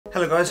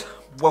Hello guys,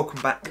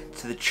 welcome back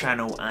to the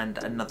channel and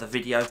another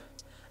video.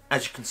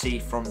 As you can see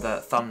from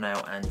the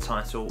thumbnail and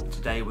title,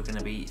 today we're going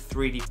to be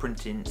 3D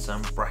printing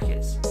some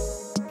brackets.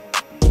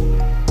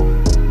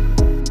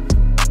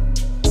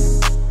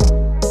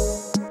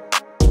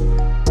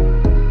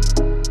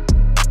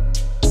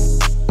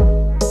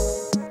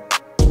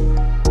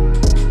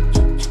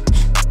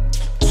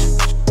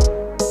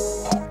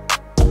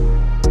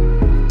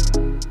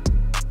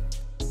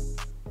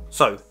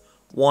 So,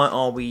 why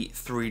are we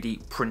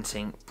 3D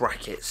printing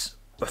brackets?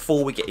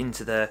 Before we get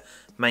into the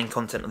main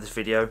content of this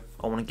video,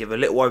 I want to give a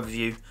little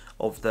overview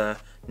of the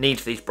need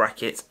for these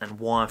brackets and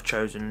why I've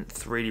chosen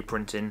 3D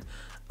printing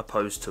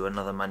opposed to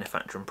another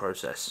manufacturing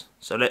process.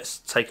 So let's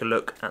take a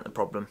look at the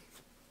problem.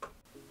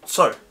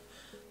 So,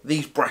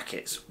 these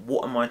brackets,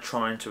 what am I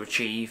trying to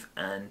achieve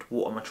and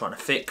what am I trying to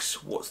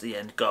fix? What's the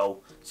end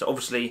goal? So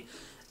obviously,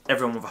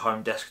 everyone with a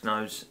home desk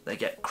knows they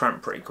get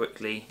cramped pretty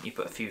quickly. You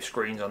put a few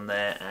screens on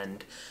there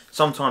and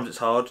sometimes it's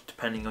hard,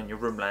 depending on your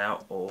room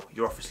layout or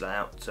your office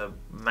layout, to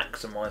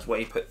maximise where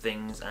you put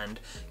things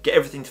and get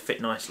everything to fit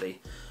nicely.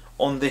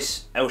 On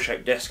this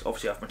L-shaped desk,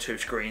 obviously I have my two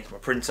screens, my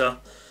printer.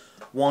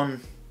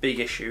 One big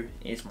issue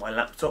is my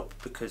laptop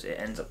because it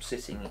ends up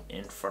sitting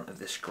in front of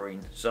this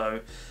screen. So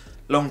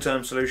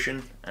long-term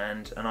solution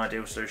and an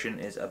ideal solution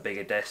is a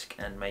bigger desk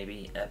and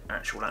maybe an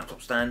actual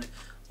laptop stand.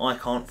 I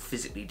can't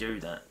physically do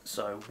that,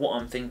 so what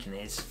I'm thinking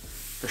is,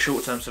 for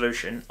short-term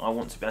solution, I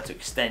want to be able to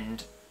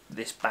extend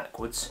this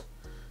backwards,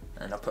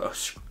 and I'll put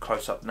a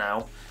close-up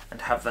now,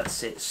 and have that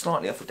sit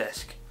slightly off the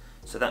desk.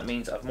 So that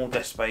means I have more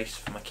desk space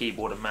for my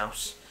keyboard and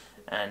mouse,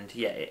 and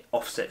yeah, it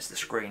offsets the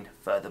screen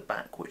further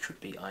back, which would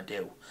be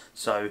ideal.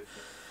 So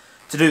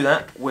to do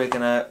that, we're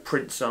going to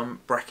print some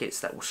brackets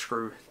that will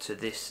screw to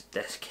this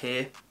desk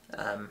here.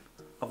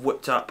 I've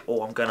whipped up,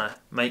 or I'm going to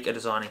make a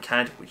design in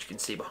CAD, which you can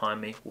see behind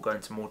me. We'll go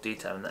into more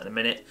detail on that in a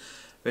minute.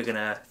 We're going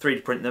to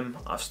 3D print them.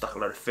 I've stuck a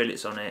load of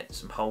fillets on it,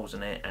 some holes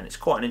in it, and it's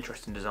quite an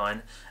interesting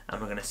design.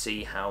 And we're going to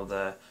see how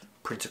the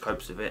printer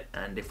copes with it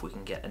and if we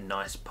can get a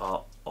nice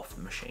part off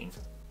the machine.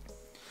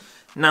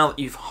 Now that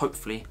you've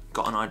hopefully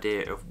got an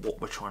idea of what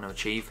we're trying to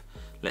achieve,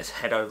 let's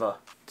head over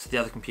to the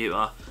other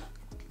computer,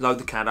 load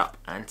the CAD up,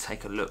 and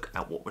take a look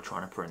at what we're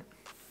trying to print.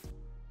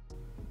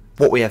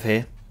 What we have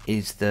here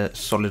is the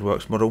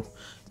SolidWorks model.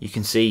 You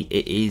can see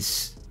it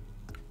is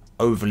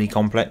overly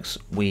complex.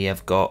 We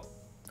have got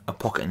a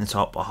pocket in the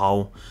top, a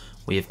hole,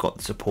 we have got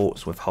the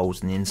supports with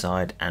holes in the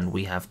inside, and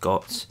we have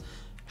got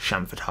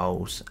chamfered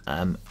holes.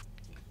 The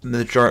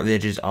majority of the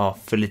edges are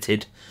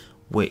filleted,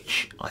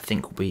 which I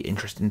think will be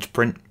interesting to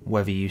print.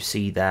 Whether you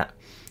see that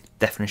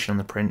definition on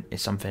the print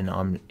is something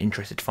I'm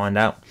interested to find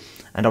out.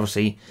 And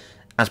obviously,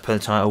 as per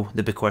the title,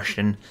 the big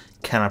question,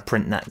 can I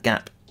print that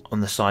gap on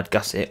the side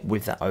gusset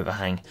with that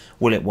overhang?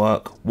 Will it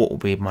work? What will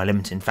be my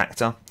limiting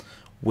factor?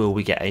 Will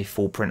we get a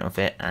full print of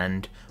it,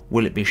 and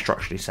will it be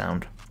structurally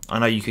sound? I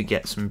know you could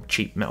get some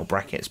cheap metal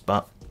brackets,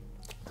 but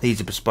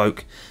these are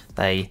bespoke.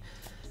 They're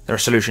a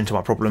solution to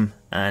my problem,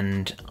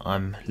 and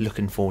I'm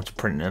looking forward to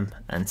printing them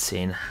and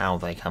seeing how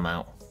they come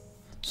out.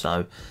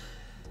 So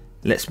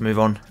let's move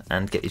on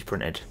and get these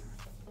printed.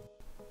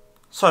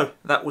 So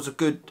that was a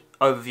good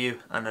overview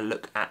and a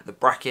look at the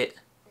bracket.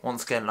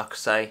 Once again, like I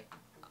say,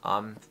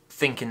 I'm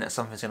thinking that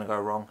something's going to go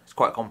wrong. It's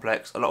quite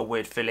complex, a lot of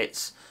weird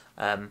fillets,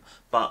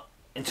 but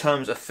in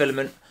terms of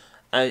filament,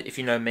 if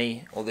you know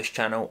me or this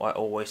channel, I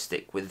always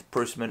stick with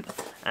Prusa,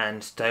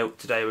 and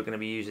today we're going to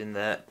be using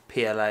the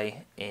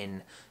PLA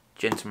in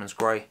Gentleman's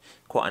Grey.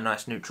 Quite a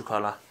nice neutral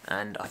colour,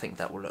 and I think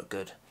that will look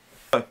good.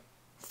 So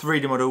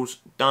 3D models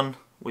done.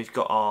 We've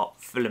got our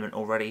filament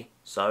already,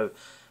 so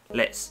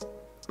let's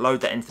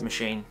load that into the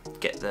machine,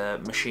 get the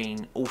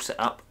machine all set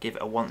up, give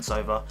it a once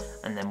over,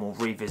 and then we'll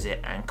revisit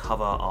and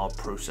cover our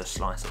Prusa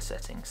slicer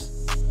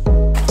settings.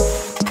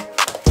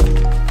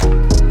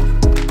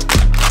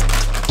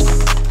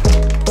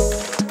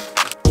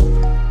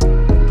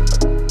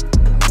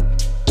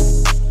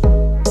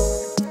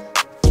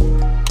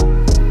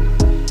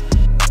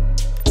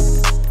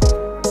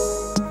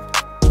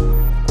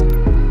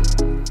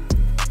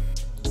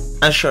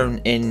 As shown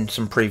in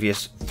some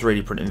previous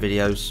 3D printing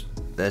videos,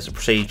 there's a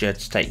procedure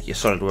to take your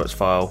SolidWorks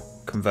file,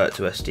 convert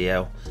to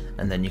STL,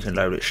 and then you can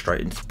load it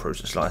straight into the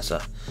Prusa slicer.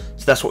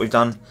 So that's what we've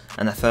done,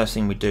 and the first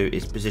thing we do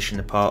is position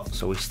the part.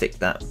 So we stick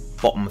that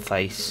bottom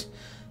face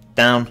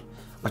down.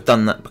 I've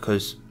done that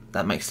because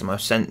that makes the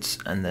most sense,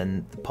 and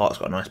then the part's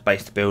got a nice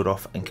base to build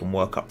off and can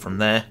work up from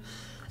there.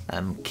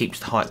 Keeps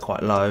the height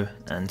quite low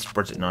and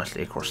spreads it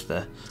nicely across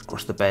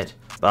the bed.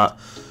 But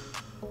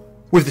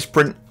with this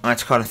print, I had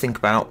to kind of think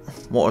about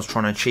what I was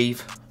trying to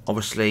achieve.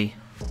 Obviously,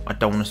 I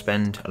don't want to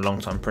spend a long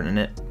time printing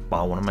it,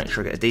 but I want to make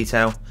sure I get a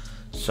detail.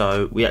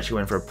 So we actually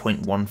went for a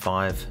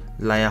 0.15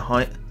 layer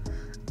height,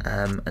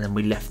 and then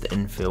we left the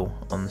infill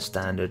on the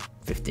standard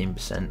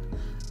 15%.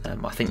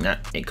 I think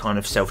that it kind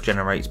of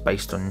self-generates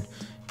based on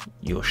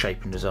your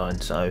shape and design.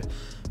 So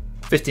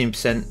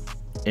 15%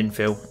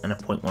 infill and a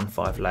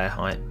 0.15 layer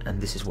height,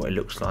 and this is what it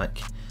looks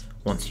like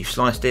once you've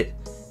sliced it.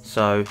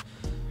 So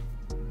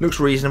looks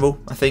reasonable,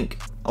 I think.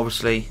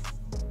 Obviously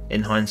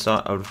In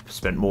hindsight, I would have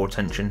spent more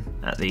attention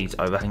at these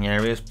overhang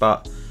areas,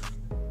 but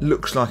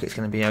looks like it's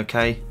going to be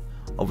okay.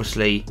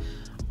 Obviously,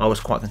 I was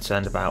quite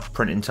concerned about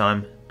printing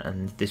time,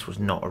 and this was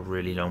not a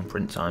really long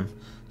print time.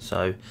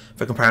 So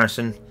for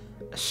comparison,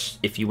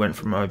 if you went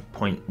from a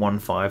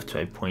 0.15 to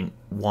a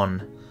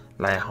 0.1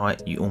 layer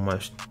height, you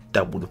almost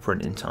double the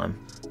printing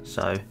time.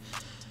 So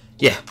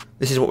yeah,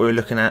 this is what we were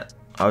looking at.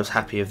 I was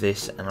happy with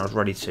this, and I was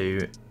ready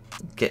to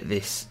get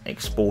this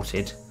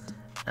exported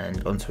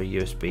and onto a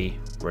USB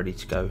ready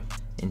to go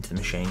into the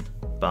machine.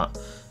 But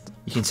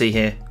you can see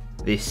here,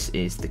 this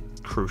is the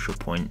crucial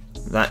point.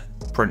 That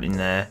printing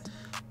there,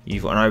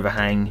 you've got an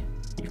overhang,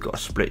 you've got a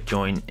split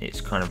joint,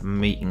 it's kind of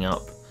meeting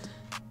up.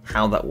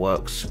 How that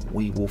works,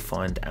 we will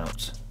find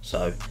out.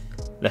 So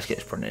let's get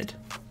this printed.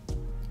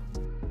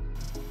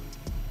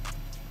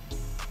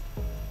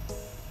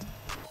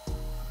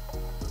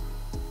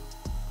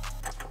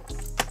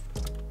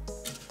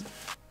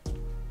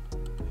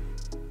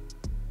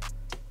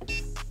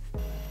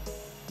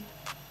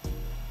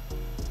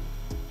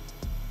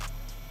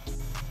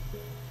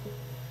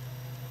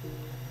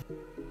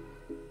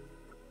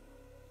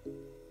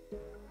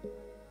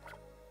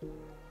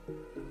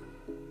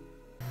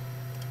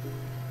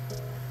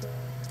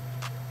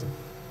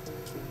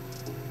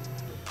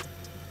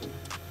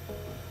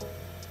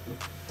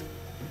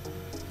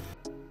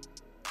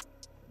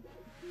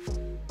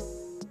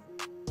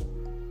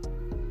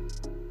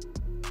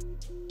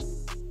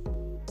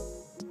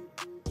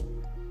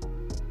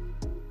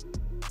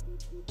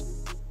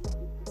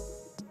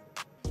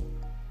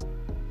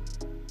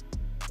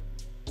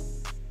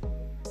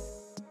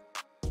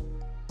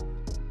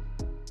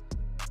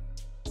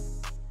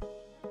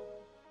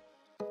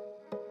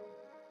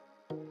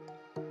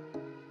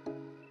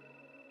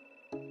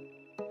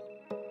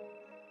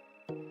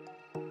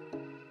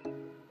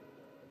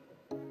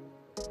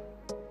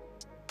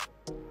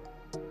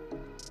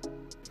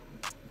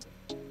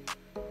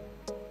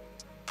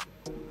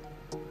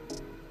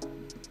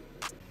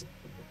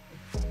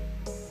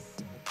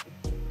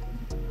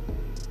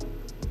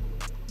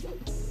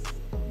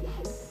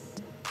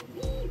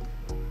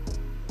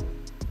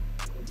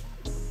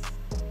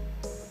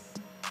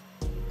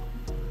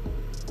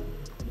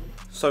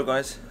 So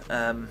guys,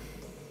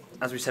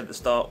 as we said at the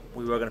start,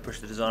 we were going to push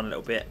the design a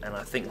little bit, and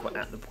I think we're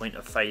at the point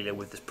of failure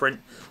with this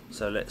print.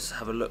 So let's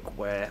have a look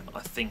where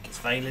I think it's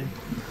failing.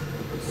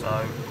 So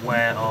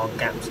where our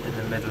gaps in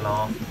the middle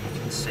are, you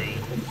can see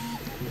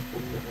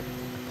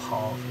the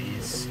part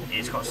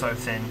it's got so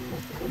thin,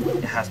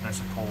 it has no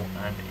support,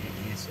 and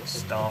it is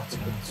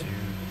starting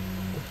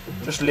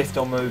to just lift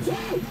or move.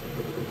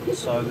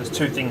 So there's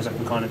two things I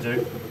can kind of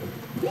do.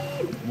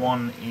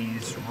 One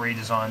is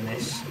redesign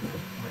this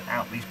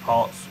without these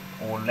parts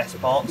or less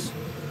parts.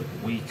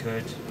 We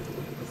could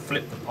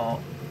flip the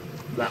part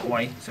that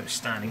way so it's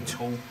standing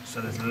tall,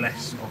 so there's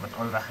less of an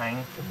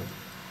overhang,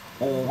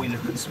 or we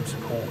look at some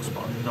supports,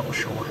 but I'm not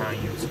sure how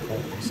you would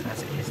support this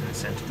as it is in the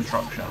centre of the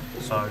structure.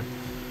 So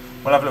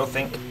we'll have a little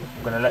think.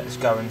 I'm going to let this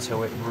go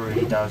until it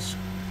really does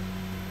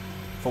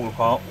fall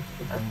apart,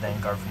 and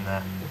then go from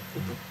there.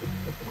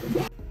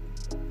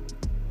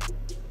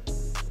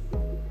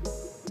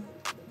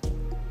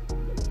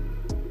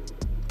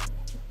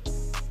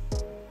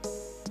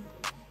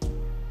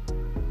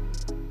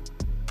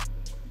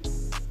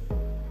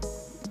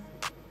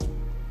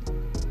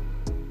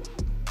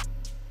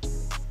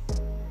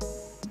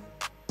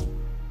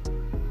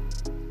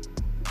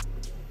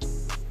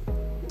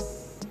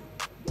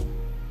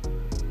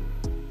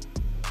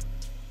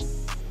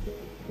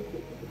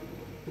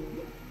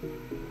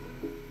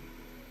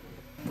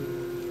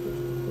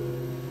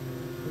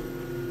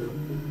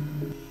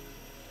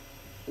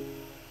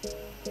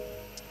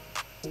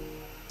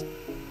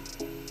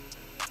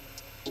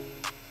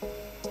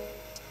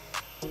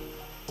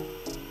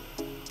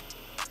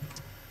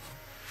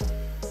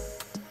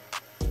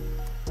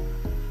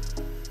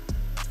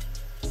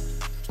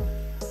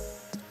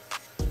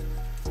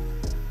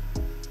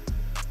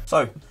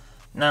 So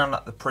now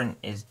that the print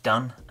is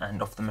done and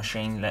off the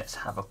machine, let's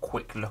have a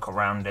quick look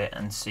around it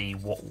and see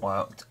what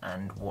worked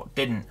and what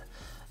didn't.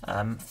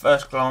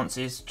 First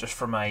glances, just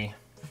from a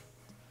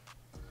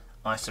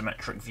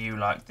isometric view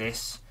like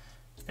this,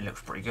 it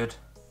looks pretty good.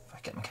 If I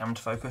get my camera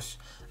to focus.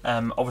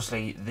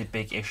 Obviously the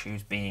big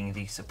issues being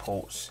the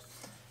supports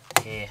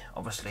here.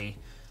 Obviously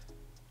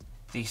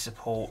these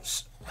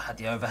supports had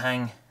the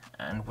overhang,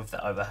 and with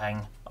the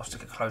overhang, I'll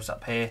stick a close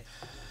up here.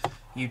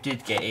 You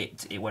did get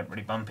it went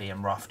really bumpy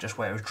and rough just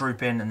where it was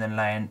drooping and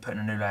then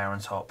putting a new layer on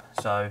top.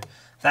 So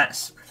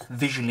that's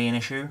visually an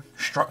issue.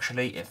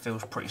 Structurally it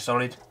feels pretty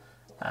solid.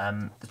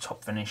 The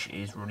top finish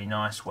is really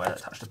nice where it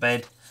touched the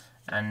bed,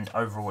 and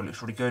overall it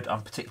looks really good.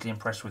 I'm particularly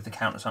impressed with the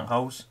countersunk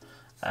holes.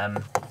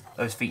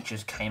 Those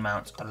features came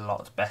out a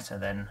lot better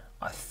than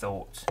I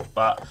thought.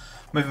 But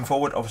moving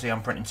forward, obviously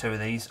I'm printing 2 of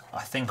these.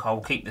 I think I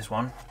will keep this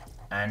one,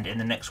 and in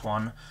the next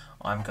one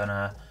I'm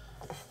gonna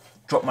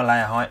drop my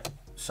layer height.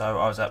 So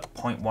I was at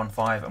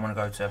 0.15, I'm going to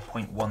go to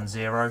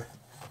 0.10,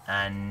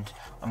 and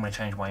I'm going to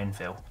change my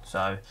infill.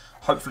 So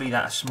hopefully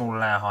that smaller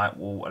layer height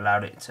will allow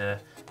it to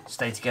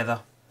stay together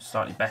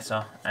slightly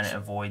better, and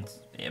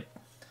it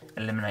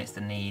eliminates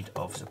the need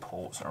of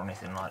supports or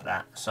anything like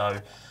that.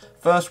 So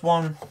first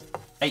one,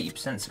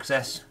 80%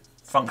 success,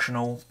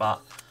 functional,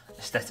 but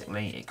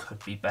aesthetically it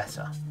could be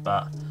better.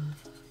 But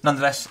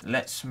nonetheless,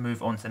 let's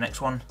move on to the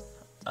next one.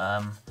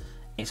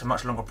 It's a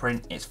much longer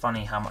print. It's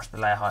funny how much the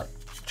layer height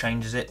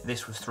changes it.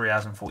 This was 3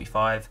 hours and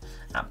 45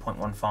 at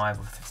 0.15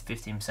 with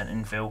 15%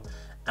 infill.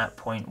 At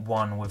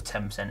 0.1 with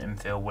 10%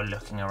 infill, we're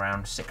looking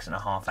around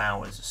 6.5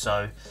 hours.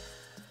 So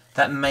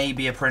that may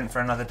be a print for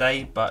another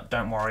day, but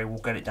don't worry, we'll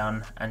get it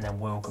done and then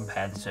we'll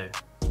compare the two.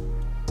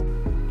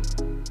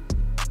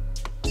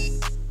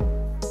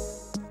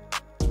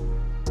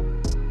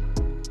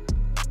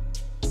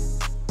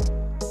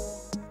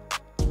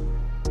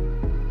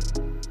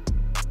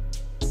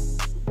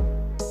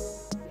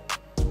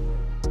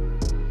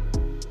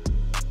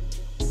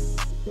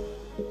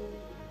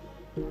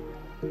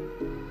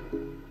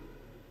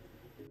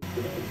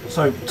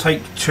 So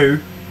take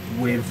 2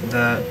 with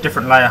the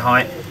different layer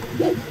height.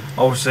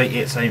 Obviously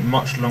it's a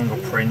much longer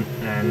print,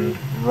 and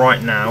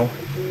right now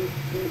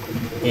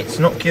it's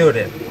not cured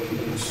it,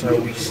 so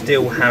we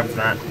still have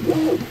that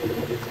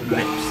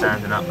lip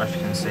standing up, as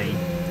you can see.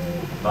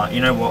 But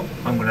you know what,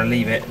 I'm going to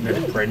leave it and let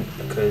it print,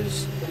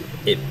 because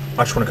I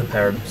just want to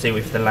compare them, see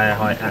if the layer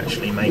height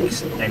actually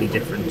makes any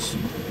difference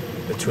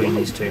between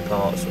these two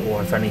parts,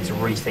 or if I need to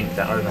rethink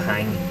that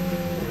overhang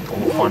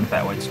or find a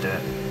better way to do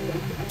it.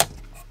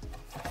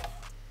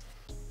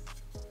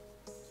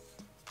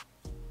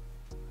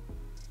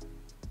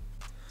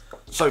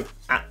 So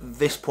at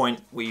this point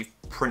we've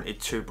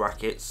printed 2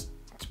 brackets.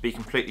 To be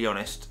completely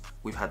honest,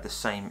 we've had the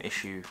same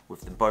issue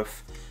with them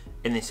both.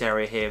 In this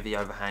area here of the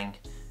overhang,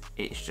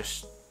 it's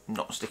just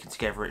not sticking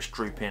together, it's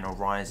drooping or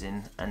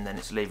rising, and then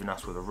it's leaving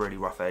us with a really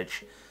rough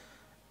edge,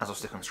 as I'll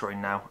stick on the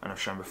screen now and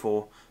I've shown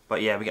before.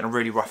 But yeah, we're getting a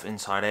really rough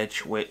inside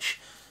edge, which,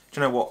 do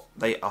you know what,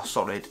 they are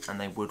solid and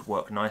they would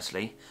work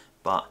nicely,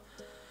 but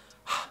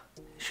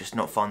it's just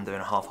not fun doing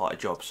a half-hearted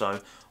job.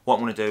 So what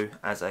I'm going to do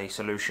as a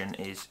solution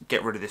is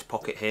get rid of this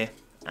pocket here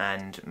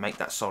and make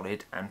that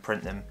solid and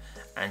print them,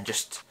 and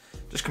just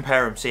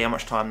compare them, see how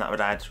much time that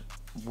would add.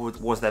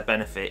 Was there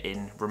benefit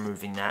in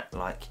removing that?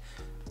 Like,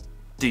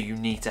 do you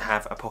need to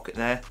have a pocket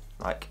there?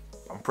 Like,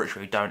 I'm pretty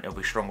sure you don't, it'll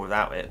be stronger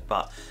without it,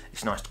 but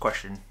it's nice to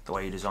question the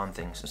way you design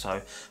things. So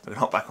we're going to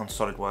hop back onto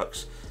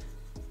SolidWorks,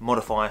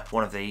 modify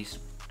one of these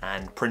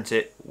and print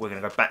it. We're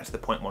going to go back to the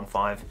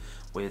 0.15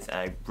 with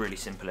a really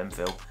simple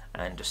infill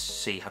and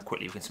just see how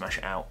quickly we can smash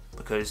it out,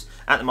 because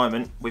at the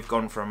moment we've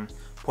gone from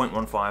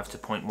 0.15 to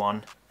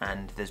 0.1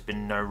 and there's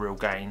been no real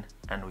gain,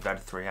 and we've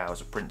added 3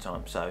 hours of print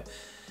time, so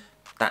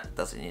that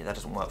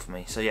doesn't work for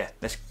me. So yeah,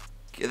 let's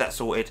get that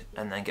sorted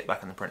and then get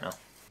back on the printer.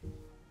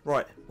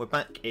 Right, we're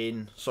back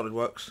in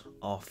SolidWorks,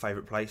 our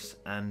favourite place,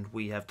 and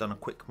we have done a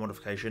quick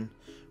modification,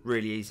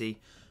 really easy.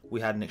 We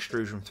had an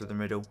extrusion through the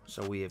middle,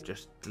 so we have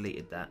just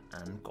deleted that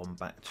and gone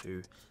back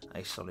to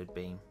a solid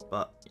beam.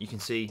 But you can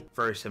see,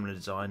 very similar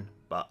design,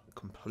 but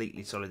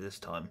completely solid this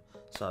time.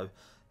 So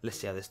let's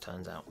see how this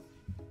turns out.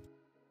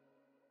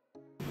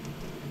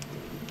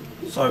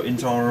 So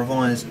into our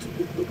revised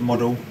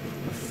model,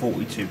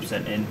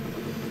 42% in,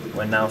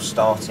 we're now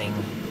starting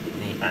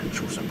the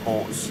actual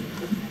supports.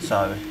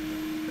 So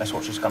let's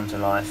watch this come to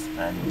life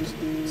and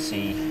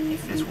see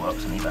if this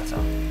works any better.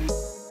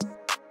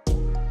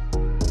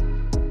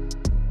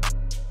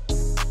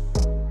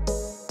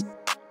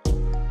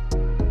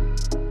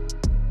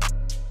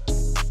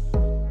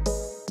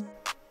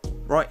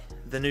 Right,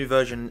 the new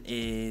version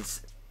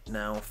is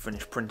now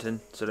finished printing,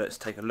 so let's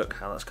take a look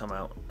how that's come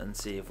out and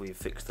see if we've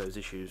fixed those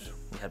issues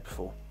we had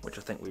before, which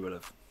I think we will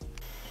have.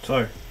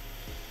 So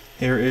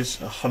here it is,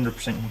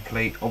 100%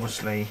 complete.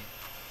 Obviously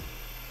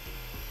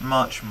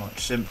much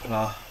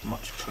simpler,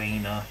 much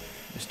cleaner.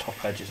 This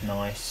top edge is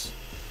nice.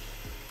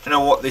 Do you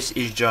know what, this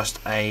is just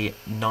a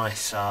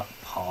nicer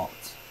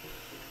part.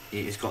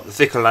 It has got the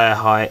thicker layer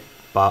height,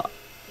 but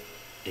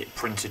it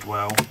printed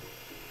well,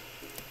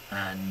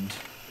 and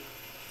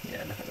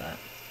yeah, look at that.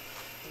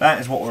 That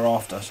is what we're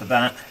after, so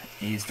that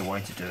is the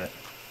way to do it.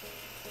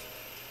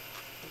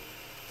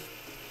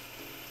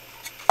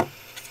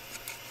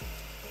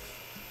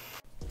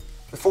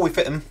 Before we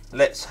fit them,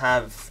 let's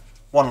have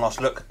one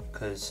last look,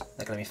 because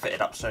they're going to be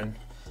fitted up soon.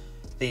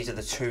 These are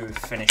the 2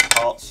 finished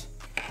parts.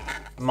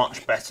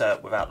 Much better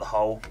without the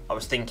hole. I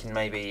was thinking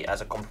maybe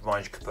as a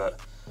compromise you could put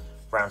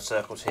round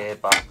circles here,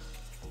 but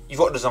you've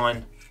got to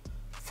design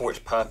for its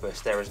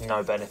purpose. There is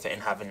no benefit in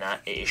having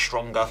that. It is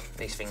stronger.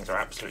 These things are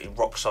absolutely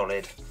rock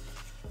solid.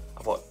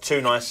 I've got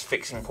 2 nice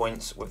fixing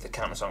points with the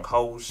countersunk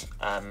holes.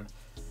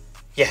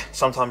 Yeah,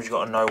 sometimes you've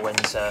got to know when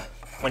to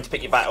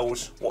pick your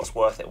battles, what's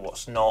worth it,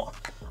 what's not.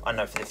 I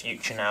know for the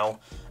future now,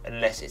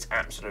 unless it's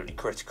absolutely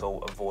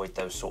critical, avoid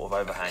those sort of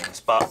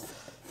overhangs. But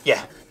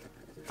yeah,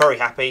 very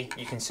happy.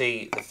 You can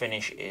see the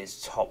finish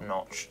is top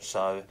notch.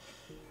 So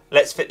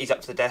let's fit these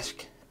up to the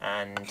desk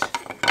and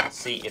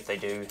see if they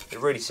do the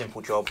really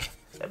simple job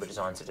they were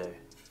designed to do.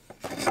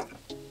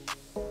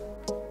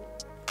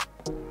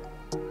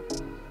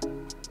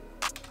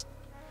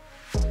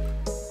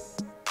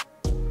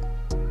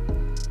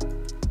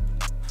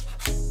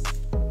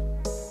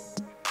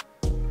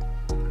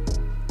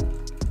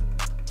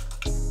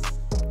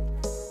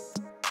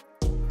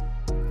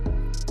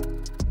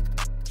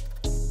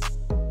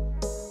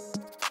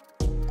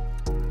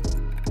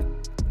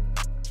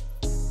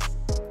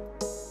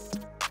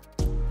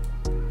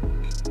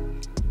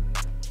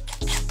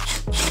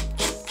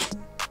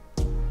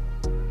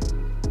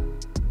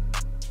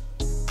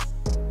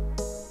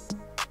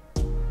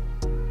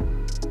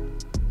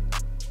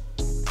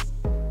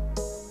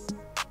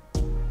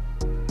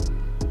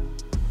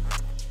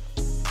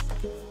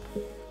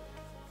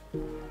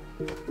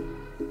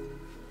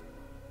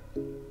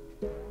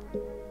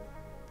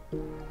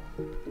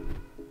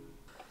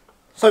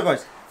 So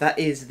guys, that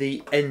is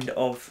the end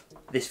of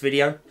this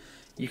video.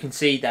 You can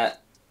see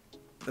that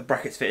the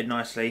brackets fitted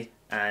nicely,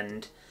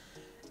 and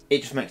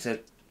it just makes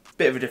a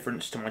bit of a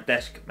difference to my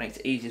desk, makes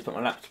it easier to put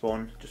my laptop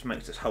on, just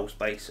makes this whole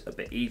space a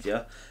bit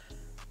easier.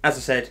 As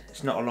I said,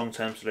 it's not a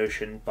long-term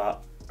solution,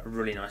 but a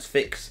really nice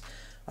fix.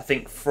 I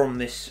think from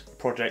this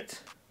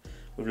project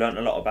we've learned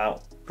a lot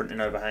about printing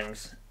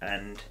overhangs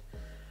and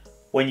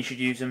when you should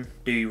use them.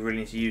 Do you really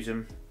need to use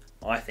them?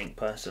 I think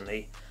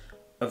personally,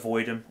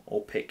 avoid them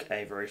or pick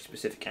a very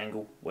specific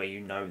angle where you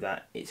know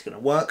that it's going to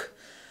work.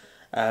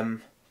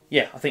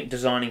 Yeah, I think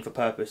designing for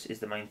purpose is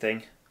the main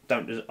thing.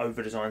 Don't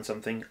over-design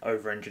something,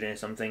 over-engineer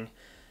something.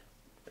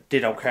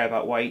 Did I care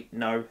about weight?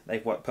 No,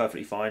 they've worked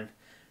perfectly fine.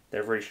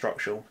 They're really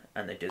structural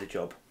and they do the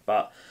job.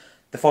 But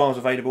the file's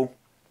available.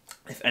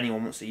 If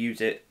anyone wants to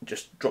use it,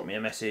 just drop me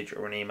a message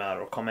or an email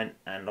or a comment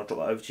and I'll drop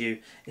that over to you.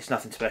 It's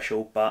nothing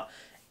special, but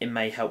it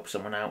may help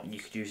someone out. You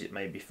could use it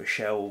maybe for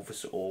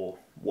shelves or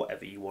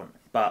whatever you want.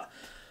 But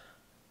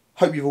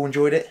hope you've all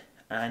enjoyed it,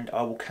 and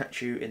I will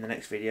catch you in the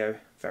next video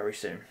very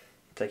soon.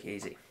 Take it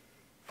easy.